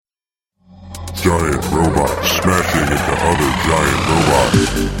giant robots smashing into other giant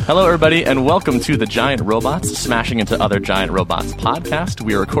robots. Hello, everybody, and welcome to the Giant Robots Smashing into Other Giant Robots podcast.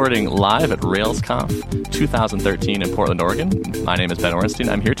 We are recording live at RailsConf 2013 in Portland, Oregon. My name is Ben Orenstein.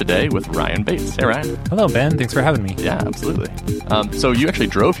 I'm here today with Ryan Bates. Hey, Ryan. Hello, Ben. Thanks for having me. Yeah, absolutely. So you actually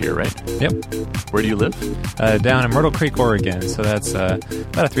drove here, right? Yep. Where do you live? Down in Myrtle Creek, Oregon. So that's about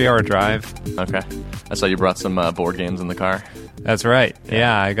a 3-hour drive. Okay. I saw you brought some board games in the car. That's right.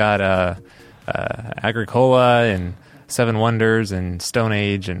 Yeah, I got Agricola and Seven Wonders and Stone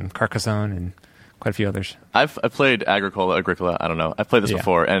Age and Carcassonne and quite a few others. I've played Agricola, I don't know. I've played this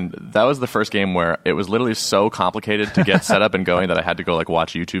before, and that was the first game where it was literally so complicated to get set up and going that I had to go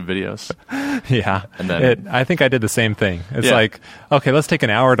watch YouTube videos. Yeah. And then I think I did the same thing. It's like, okay, let's take an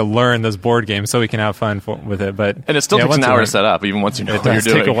hour to learn this board game so we can have fun with it. And it still takes an hour to set up, even once you know what you're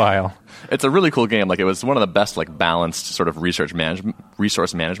doing. It does take a while. It's a really cool game. It was one of the best balanced sort of resource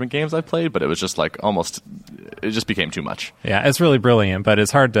management games I've played, but it was just it just became too much. Yeah, it's really brilliant, but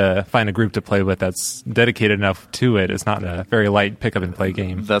it's hard to find a group to play with that's dedicated enough to it. It's not a very light pick up and play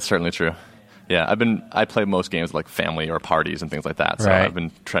game. That's certainly true. Yeah, I play most games like family or parties and things like that. So right. I've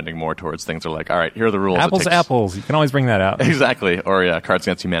been trending more towards things that are all right, here are the rules. Apples to apples. You can always bring that out. Exactly. Or Cards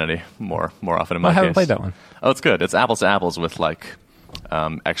Against Humanity more often in my case. I haven't played that one. Oh, it's good. It's apples to apples with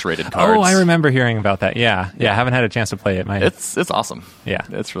X-rated cards. Oh, I remember hearing about that. Yeah. I haven't had a chance to play it. It's awesome. Yeah.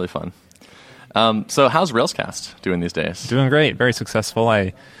 It's really fun. So how's Railscast doing these days? Doing great. Very successful.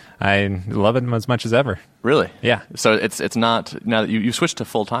 I love it as much as ever. Really? Yeah. So it's not, now that you switched to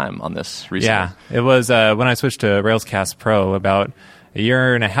full-time on this recently. Yeah. It was when I switched to Railscast Pro about a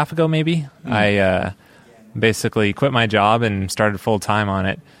year and a half ago maybe. I basically quit my job and started full-time on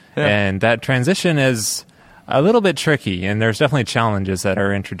it. Yeah. And that transition is a little bit tricky, and there's definitely challenges that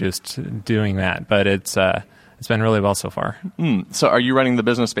are introduced doing that, but it's been really well so far. So are you running the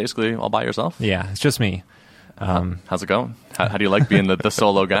business basically all by yourself? Yeah, it's just me. How's it going? How do you like being the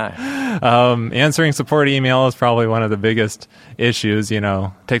solo guy? Answering support email is probably one of the biggest issues.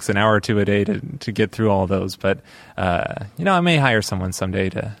 Takes an hour or two a day to get through all those, but I may hire someone someday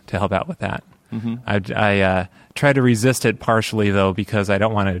to help out with that. Mm-hmm. I try to resist it partially, though, because I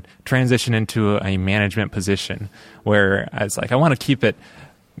don't want to transition into a management position where it's I want to keep it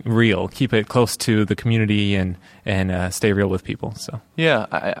real, keep it close to the community and stay real with people. So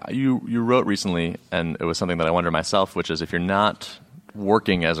you wrote recently, and it was something that I wonder myself, which is if you're not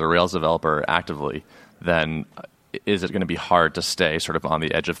working as a Rails developer actively, then is it going to be hard to stay sort of on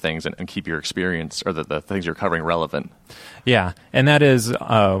the edge of things and keep your experience or the things you're covering relevant? Yeah, and that is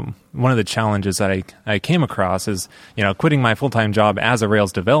one of the challenges that I came across is, quitting my full-time job as a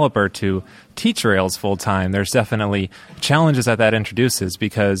Rails developer to teach Rails full-time. There's definitely challenges that introduces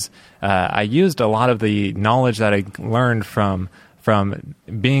because I used a lot of the knowledge that I learned from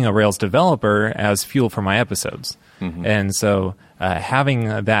being a Rails developer as fuel for my episodes. Mm-hmm. And so having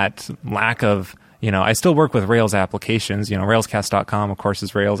that lack of I still work with Rails applications. Railscast.com, of course,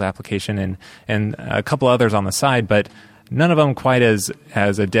 is Rails application, and a couple others on the side, but none of them quite as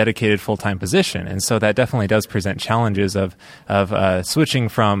a dedicated full-time position. And so that definitely does present challenges of switching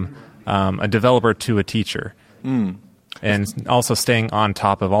from a developer to a teacher, and also staying on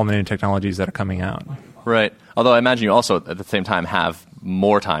top of all the new technologies that are coming out. Right. Although I imagine you also, at the same time, have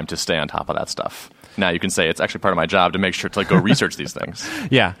more time to stay on top of that stuff. Now you can say it's actually part of my job to make sure to go research these things.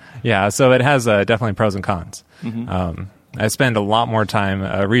 Yeah. So it has definitely pros and cons. Mm-hmm. I spend a lot more time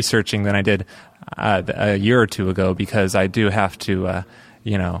researching than I did a year or two ago because I do have to, I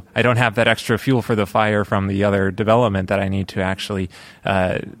don't have that extra fuel for the fire from the other development that I need to actually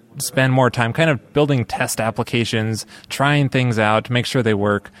spend more time kind of building test applications, trying things out to make sure they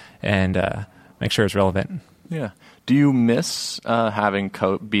work and make sure it's relevant. Yeah. Do you miss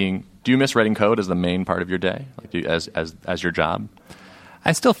Do you miss writing code as the main part of your day, as your job?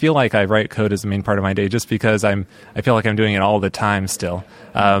 I still feel like I write code as the main part of my day just because I feel like I'm doing it all the time still.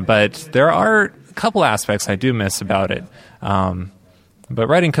 But there are a couple aspects I do miss about it. But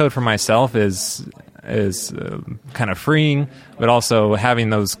writing code for myself is kind of freeing, but also having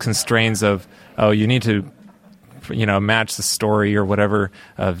those constraints of, you need to, match the story or whatever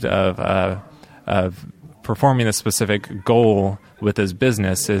of performing a specific goal with his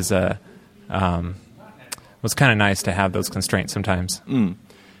business is was kind of nice to have those constraints sometimes.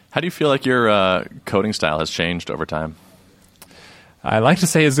 How do you feel like your coding style has changed over time? I like to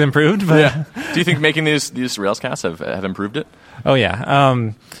say it's improved, but yeah. Do you think making these Railscasts have improved it? Oh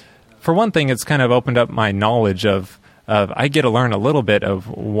yeah. For one thing, it's kind of opened up my knowledge of I get to learn a little bit of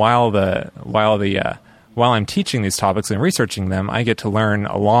while I'm teaching these topics and researching them, I get to learn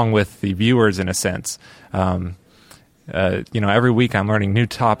along with the viewers in a sense. every week I'm learning new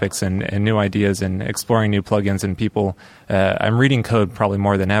topics and new ideas and exploring new plugins and people. I'm reading code probably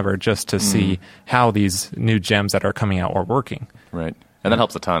more than ever just to see how these new gems that are coming out are working. Right. And that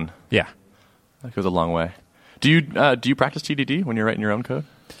helps a ton. Yeah. That goes a long way. Do you practice TDD when you're writing your own code?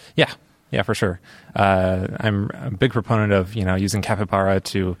 Yeah, for sure. I'm a big proponent of using Capybara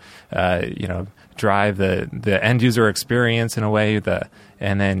to drive the end user experience in a way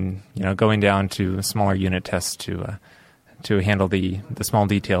and then going down to smaller unit tests to handle the small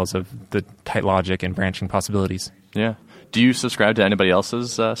details of the tight logic and branching possibilities. Yeah. Do you subscribe to anybody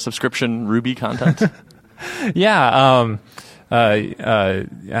else's subscription Ruby content? Yeah.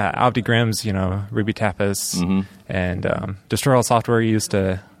 OptiGrim's, Ruby Tapas, and Destroy All Software used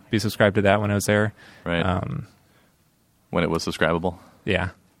to be subscribed to that when I was there. Right. When it was subscribable. Yeah.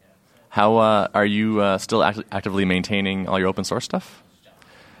 How are you still actively maintaining all your open source stuff?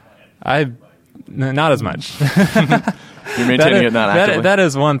 Not as much. You're maintaining it not actively? That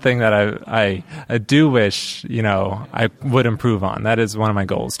is one thing that I do wish, I would improve on. That is one of my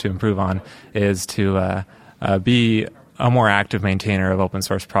goals to improve on, is to be a more active maintainer of open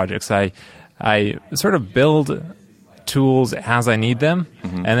source projects. I sort of build tools as I need them,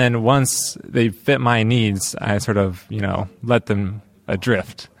 and then once they fit my needs, I sort of, let them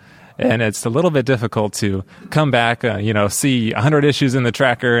adrift. And it's a little bit difficult to come back, see 100 issues in the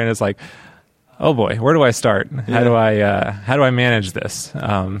tracker, and it's like, oh boy, where do I start? Yeah. How do I manage this?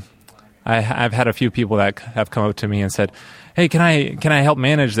 I've had a few people that have come up to me and said, hey, can I help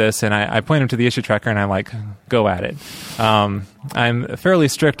manage this? And I point them to the issue tracker, and I'm like, go at it. I'm fairly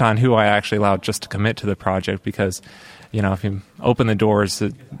strict on who I actually allow just to commit to the project, because if you open the doors,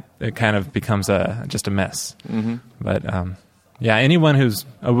 it kind of becomes just a mess. But anyone who's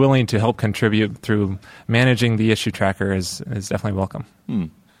willing to help contribute through managing the issue tracker is definitely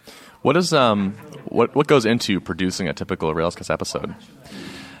welcome. What is what goes into producing a typical Railscast episode?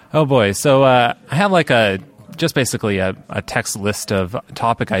 Oh boy, so I have just basically a text list of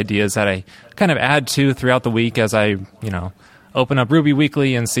topic ideas that I kind of add to throughout the week as I open up Ruby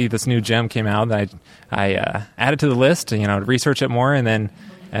Weekly and see this new gem came out. That I add it to the list, to research it more, and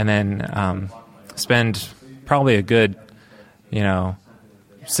then spend probably a good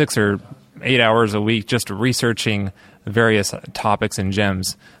 6 or 8 hours a week just researching various topics and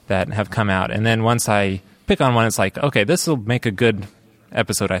gems that have come out. And then once I pick on one, it's like, okay, this will make a good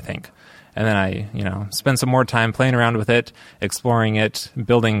episode, I think. And then I, spend some more time playing around with it, exploring it,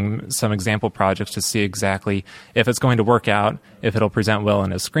 building some example projects to see exactly if it's going to work out, if it'll present well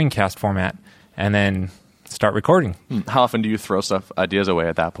in a screencast format, and then start recording. How often do you throw ideas away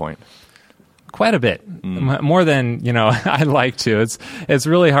at that point? Quite a bit, more than I'd like to. It's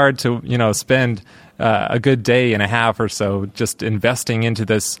really hard to spend a good day and a half or so just investing into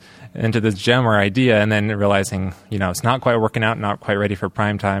this gem or idea, and then realizing it's not quite working out, not quite ready for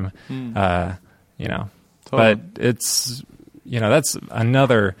prime time. Totally. But it's that's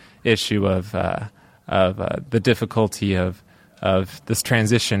another issue of the difficulty of this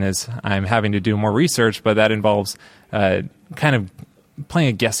transition is I'm having to do more research, but that involves kind of playing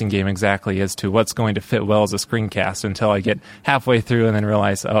a guessing game exactly as to what's going to fit well as a screencast until I get halfway through and then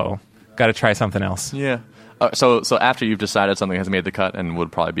realize, got to try something else. Yeah. So after you've decided something has made the cut and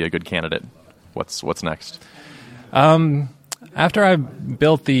would probably be a good candidate, what's next? After I've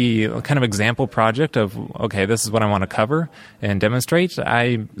built the kind of example project of, okay, this is what I want to cover and demonstrate,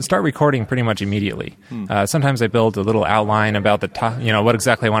 I start recording pretty much immediately. Sometimes I build a little outline about what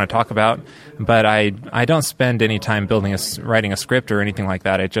exactly I want to talk about, but I don't spend any time writing a script or anything like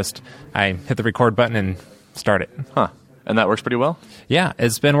that. I hit the record button and start it. Huh. And that works pretty well? Yeah,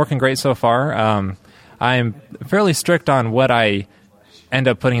 it's been working great so far. I'm fairly strict on what I end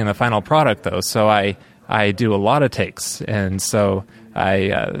up putting in the final product, though, so I do a lot of takes, and so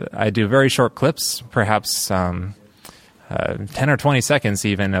I do very short clips, perhaps 10 or 20 seconds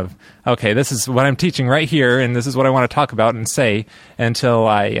even, of, okay, this is what I'm teaching right here, and this is what I want to talk about and say, until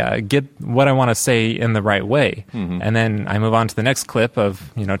I get what I want to say in the right way. And then I move on to the next clip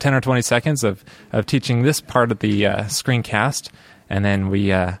of 10 or 20 seconds of teaching this part of the screencast, and then we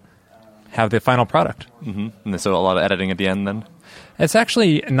have the final product. And so a lot of editing at the end then? It's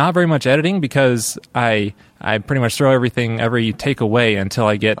actually not very much editing, because I pretty much throw every take away until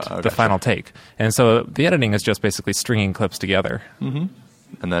I get the final take. And so the editing is just basically stringing clips together. And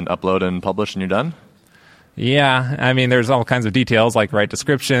then upload and publish and you're done? Yeah. I mean, there's all kinds of details, like write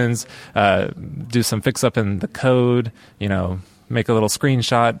descriptions, do some fix-up in the code, make a little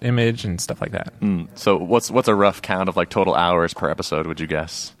screenshot image and stuff like that. So what's a rough count of total hours per episode, would you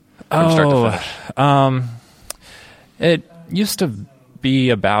guess? From start to finish? It used to be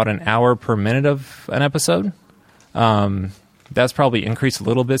about an hour per minute of an episode. That's probably increased a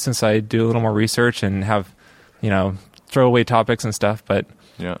little bit since I do a little more research and have, throwaway topics and stuff, but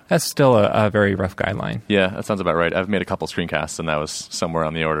Yeah. that's still a very rough guideline. Yeah, that sounds about right. I've made a couple screencasts, and that was somewhere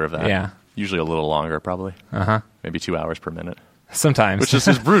on the order of that. Yeah. Usually a little longer, probably. Maybe 2 hours per minute, Sometimes. which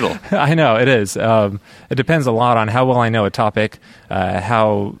is brutal. I know, it is. It depends a lot on how well I know a topic,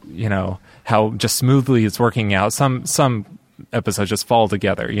 how just smoothly it's working out. Some episodes just fall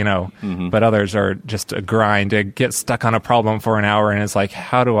together, but others are just a grind. To get stuck on a problem for an hour, and it's like,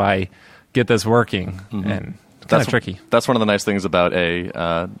 how do I get this working? And it's kind of tricky. That's one of the nice things about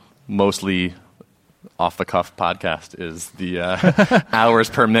a mostly off-the-cuff podcast is the hours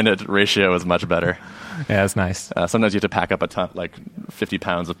per minute ratio is much better. Yeah, it's nice. Sometimes you have to pack up a ton, like 50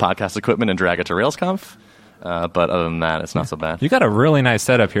 pounds of podcast equipment and drag it to RailsConf. But other than that, it's not so bad. You got a really nice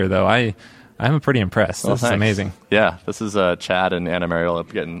setup here, though. I'm pretty impressed. This is thanks. amazing. Yeah, this is Chad and Anna Mariel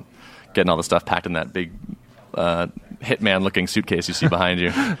getting all the stuff packed in that big Hitman-looking suitcase you see behind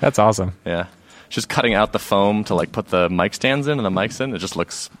you. That's awesome. Yeah, just cutting out the foam to like put the mic stands in and the mics in. It just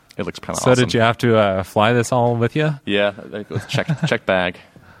looks kind of awesome. So did you have to fly this all with you? Yeah, it was check bag.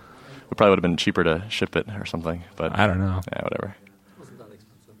 It probably would have been cheaper to ship it or something, but I don't know. Yeah, whatever. It wasn't that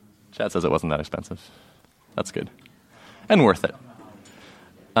expensive. Chad says it wasn't that expensive. That's good. And worth it.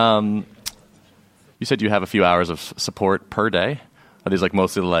 You said you have a few hours of support per day. Are these like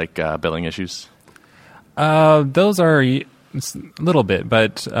mostly like billing issues? Those are a little bit,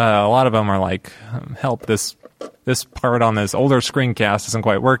 but a lot of them are like, help, this part on this older screencast isn't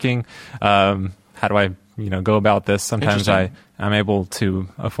quite working. How do I go about this? Sometimes I'm able to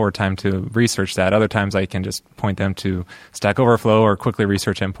afford time to research that. Other times I can just point them to Stack Overflow or quickly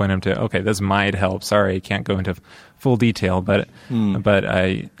research it and point them to, okay, this might help. Sorry, I can't go into full detail, but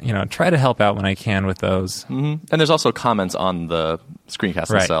I try to help out when I can with those. Mm-hmm. And there's also comments on the screencasts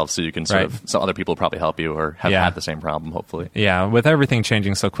themselves, so you can so other people probably help you or have had the same problem, hopefully. Yeah, with everything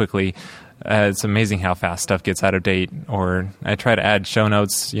changing so quickly, it's amazing how fast stuff gets out of date. Or I try to add show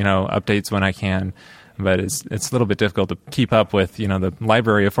notes, updates when I can. But it's a little bit difficult to keep up with, the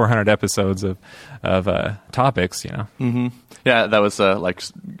library of 400 episodes of topics, Mm-hmm. Yeah, that was like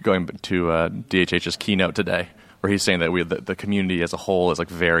going to DHH's keynote today, where he's saying that the community as a whole is like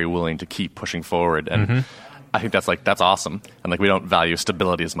very willing to keep pushing forward, and I think that's awesome. And like we don't value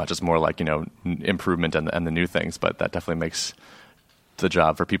stability as much as more like improvement and the new things, but that definitely makes the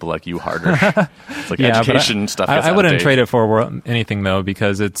job for people like you harder. It's like education stuff. I wouldn't trade it for anything though,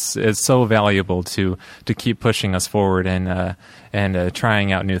 because it's so valuable to keep pushing us forward and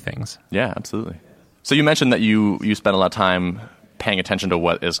trying out new things. Yeah, absolutely. So you mentioned that you spend a lot of time paying attention to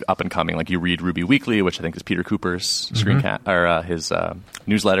what is up and coming. Like you read Ruby Weekly, which I think is Peter Cooper's screencast or his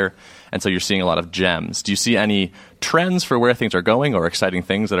newsletter, and so you're seeing a lot of gems. Do you see any trends for where things are going or exciting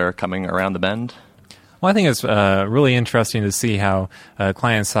things that are coming around the bend? Well, I think it's really interesting to see how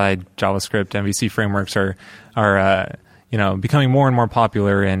client-side JavaScript MVC frameworks are becoming more and more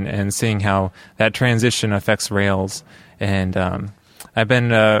popular, and seeing how that transition affects Rails. And I've been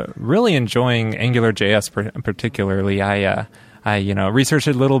really enjoying AngularJS particularly. I researched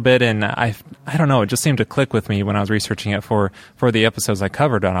it a little bit, and I don't know, it just seemed to click with me when I was researching it for the episodes I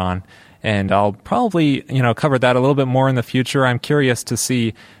covered it on. And I'll probably, cover that a little bit more in the future. I'm curious to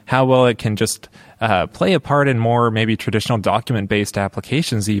see how well it can just play a part in more maybe traditional document-based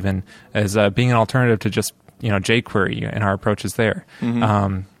applications, even as being an alternative to just, jQuery and our approaches there.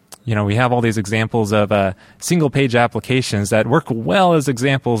 Mm-hmm. We have all these examples of single-page applications that work well as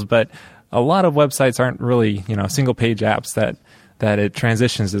examples, but a lot of websites aren't really, single-page apps that it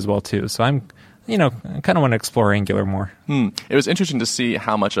transitions as well too. So I kind of want to explore Angular more. It was interesting to see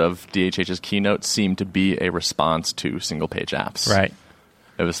how much of DHH's keynote seemed to be a response to single-page apps. Right.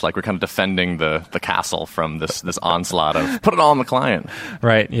 It was like we're kind of defending the castle from this onslaught of put it all on the client.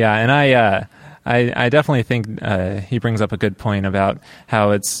 Right. Yeah, and I definitely think he brings up a good point about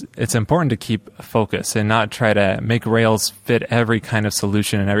how it's important to keep focus and not try to make Rails fit every kind of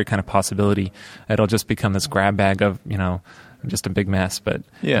solution and every kind of possibility. It'll just become this grab bag of just a big mess. But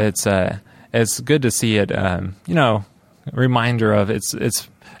it's good to see it. Reminder of it's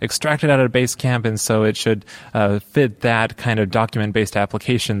extracted out of Basecamp, and so it should fit that kind of document-based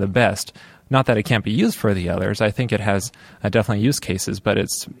application the best. Not that it can't be used for the others. I think it has definitely use cases, but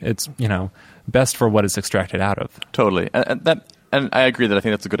it's best for what it's extracted out of. Totally, and I agree that I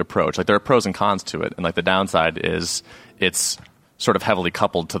think that's a good approach. Like there are pros and cons to it, and like the downside is it's sort of heavily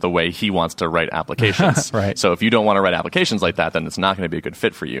coupled to the way he wants to write applications. Right. So if you don't want to write applications like that, then it's not going to be a good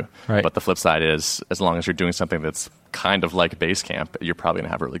fit for you. Right. But the flip side is, as long as you're doing something that's kind of like Basecamp, you're probably going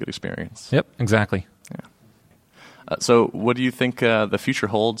to have a really good experience. Yep, exactly. So what do you think the future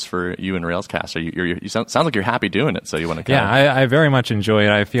holds for you and Railscast? You sound like you're happy doing it, so you want to I very much enjoy it.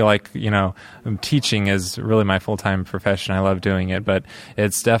 I feel like, teaching is really my full-time profession. I love doing it, but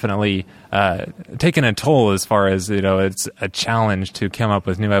it's definitely taken a toll as far as, it's a challenge to come up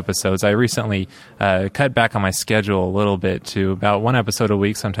with new episodes. I recently cut back on my schedule a little bit to about 1 episode a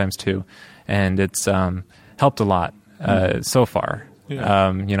week, sometimes 2, and it's helped a lot so far.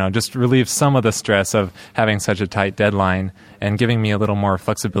 Yeah. Just relieve some of the stress of having such a tight deadline and giving me a little more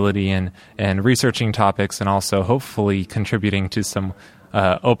flexibility and researching topics and also hopefully contributing to some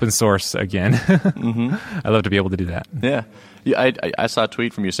open source again. Mm-hmm. I love to be able to do that. Yeah. I saw a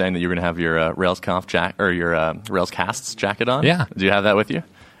tweet from you saying that you were going to have your RailsConf or your Railscasts jacket on. Yeah. Do you have that with you?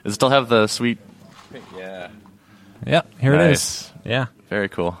 Does it still have the sweet? Yeah. Yeah, here it is. Yeah. Very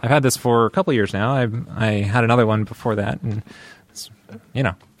cool. I've had this for a couple of years now. I had another one before that, and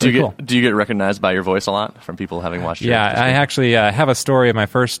do you get recognized by your voice a lot from people having watched your I actually have a story of my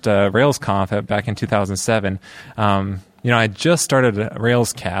first RailsConf back in 2007. I just started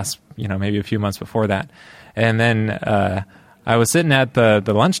Railscast, maybe a few months before that. And then I was sitting at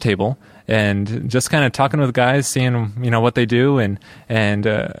the lunch table and just kind of talking with guys, seeing, what they do. And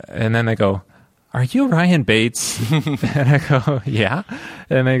then they go, "Are you Ryan Bates?" And I go, "Yeah."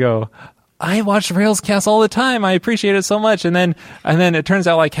 And they go, "I watch Railscast all the time. I appreciate it so much." And then it turns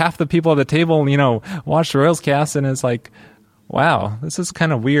out like half the people at the table, watch Railscast, and it's like, wow, this is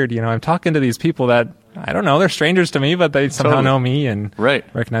kind of weird. I'm talking to these people that I don't know, they're strangers to me, but they somehow know me and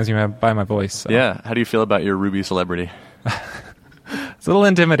recognize me by my voice. So. Yeah. How do you feel about your Ruby celebrity? It's a little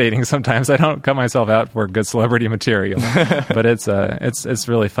intimidating sometimes. I don't cut myself out for good celebrity material, but it's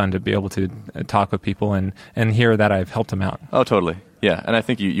really fun to be able to talk with people and hear that I've helped them out. Oh, totally. Yeah, and I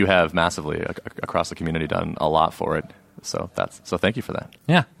think you have massively across the community done a lot for it. So thank you for that.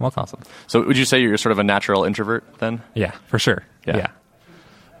 Yeah, well, that's awesome. So would you say you're sort of a natural introvert then? Yeah, for sure. Yeah.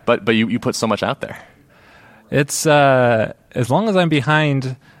 But you put so much out there. It's as long as I'm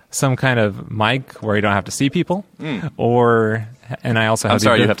behind some kind of mic where you don't have to see people, and I also have. I'm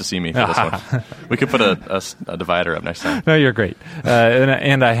sorry, you have to see me for this one. We could put a divider up next time. No, you're great,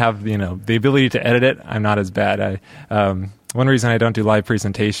 and I have the ability to edit it. I'm not as bad. One reason I don't do live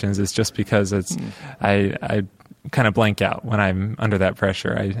presentations is just because I kind of blank out when I'm under that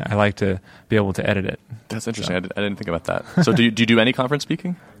pressure. I like to be able to edit it. That's interesting. So. I didn't think about that. So do you do any conference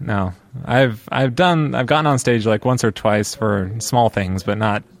speaking? No, I've gotten on stage like once or twice for small things, but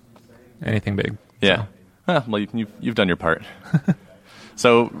not anything big. Yeah. So. Well, you've done your part.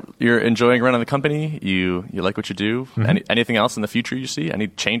 So you're enjoying running the company. You like what you do. Mm-hmm. Anything else in the future you see? Any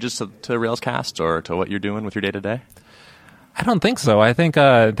changes to Railscast or to what you're doing with your day to day? I don't think so. I think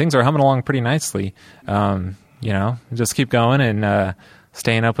things are humming along pretty nicely. Just keep going and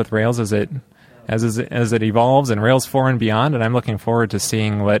staying up with Rails as it evolves and Rails 4 and beyond. And I'm looking forward to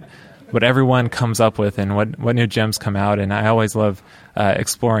seeing what everyone comes up with and what new gems come out. And I always love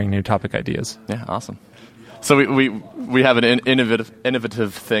exploring new topic ideas. Yeah, awesome. So we have an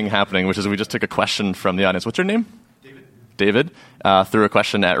innovative thing happening, which is we just took a question from the audience. What's your name? David threw a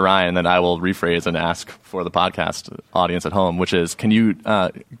question at Ryan that I will rephrase and ask for the podcast audience at home, which is, can you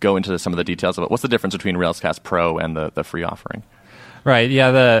go into some of the details about what's the difference between Railscast Pro and the free offering? Right.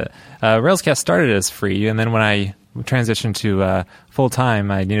 Yeah. The Railscast started as free, and then when I transitioned to full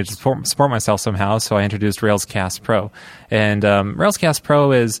time, I needed to support myself somehow, so I introduced Railscast Pro. And Railscast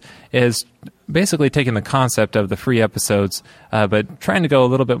Pro is basically taking the concept of the free episodes, but trying to go a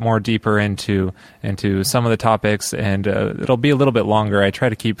little bit more deeper into some of the topics, and it'll be a little bit longer. I try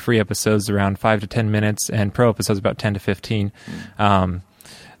to keep free episodes around 5 to 10 minutes, and pro episodes about 10 to 15.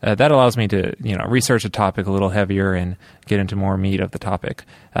 That allows me to research a topic a little heavier and get into more meat of the topic.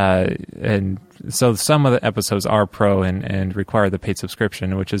 And so some of the episodes are pro and require the paid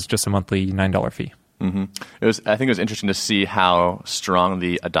subscription, which is just a monthly $9 fee. Mm-hmm. I think it was interesting to see how strong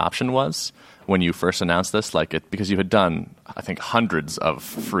the adoption was when you first announced this, because you had done, I think, hundreds of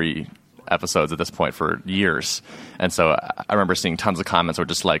free episodes at this point for years. And so I remember seeing tons of comments were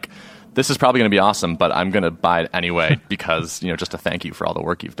just like, this is probably going to be awesome, but I'm going to buy it anyway because, just to thank you for all the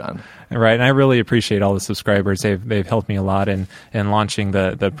work you've done. Right, and I really appreciate all the subscribers. They've helped me a lot in launching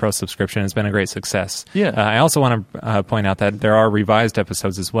the pro subscription. It's been a great success. Yeah. I also want to point out that there are revised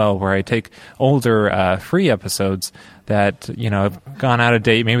episodes as well, where I take older free episodes that have gone out of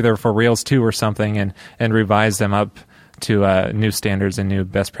date. Maybe they're for Rails 2 or something, and revise them up to new standards and new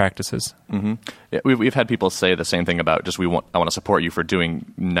best practices. Mm-hmm. Yeah, we've had people say the same thing about I want to support you for doing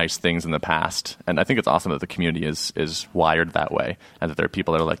nice things in the past, and I think it's awesome that the community is wired that way, and that there are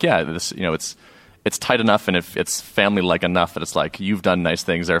people that are like, yeah, this it's tight enough, and if it's family like enough that it's like you've done nice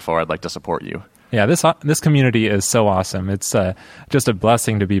things, therefore I'd like to support you. Yeah, this community is so awesome. It's just a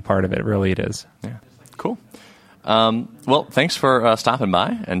blessing to be part of it. Really, it is. Yeah, cool. Well, thanks for stopping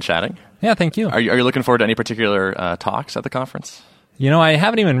by and chatting. Yeah, thank you. Are you looking forward to any particular talks at the conference? I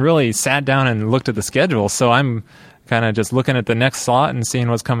haven't even really sat down and looked at the schedule, so I'm kind of just looking at the next slot and seeing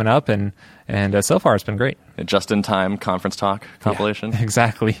what's coming up, and so far it's been great. A just-in-time conference talk compilation? Yeah,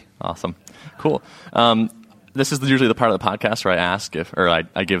 exactly. Awesome. Cool. This is usually the part of the podcast where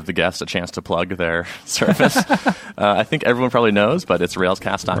I give the guests a chance to plug their service. I think everyone probably knows, but it's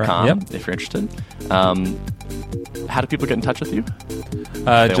railscast.com if you're interested. How do people get in touch with you?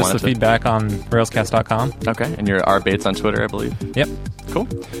 Just the feedback on railscast.com. Okay, and you're R. Bates on Twitter, I believe. Yep. Cool.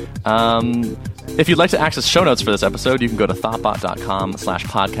 If you'd like to access show notes for this episode, you can go to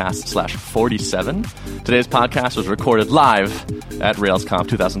thoughtbot.com/podcast/47. Today's podcast was recorded live at RailsConf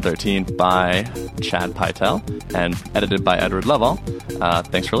 2013 by Chad Pytel and edited by Edward Lovell.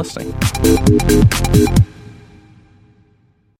 Thanks for listening.